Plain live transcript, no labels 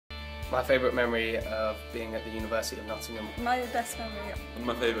My favourite memory of being at the University of Nottingham. My best memory.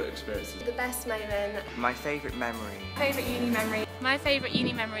 My favourite experiences. The best moment. My favourite memory. Favourite uni memory. My favourite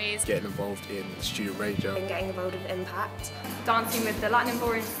uni memories. Getting involved in student radio. And getting involved with Impact. Dancing with the Latin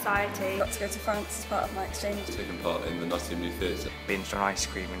Emporium Society. Got to go to France as part of my exchange. Taking part in the Nottingham New Theatre. Binged on ice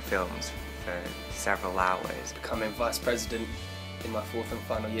cream and films for several hours. Becoming vice president in my fourth and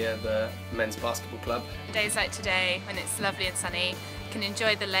final year of the men's basketball club. Days like today, when it's lovely and sunny, can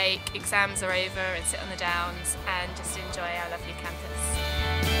enjoy the lake, exams are over and sit on the downs and just enjoy our lovely campus.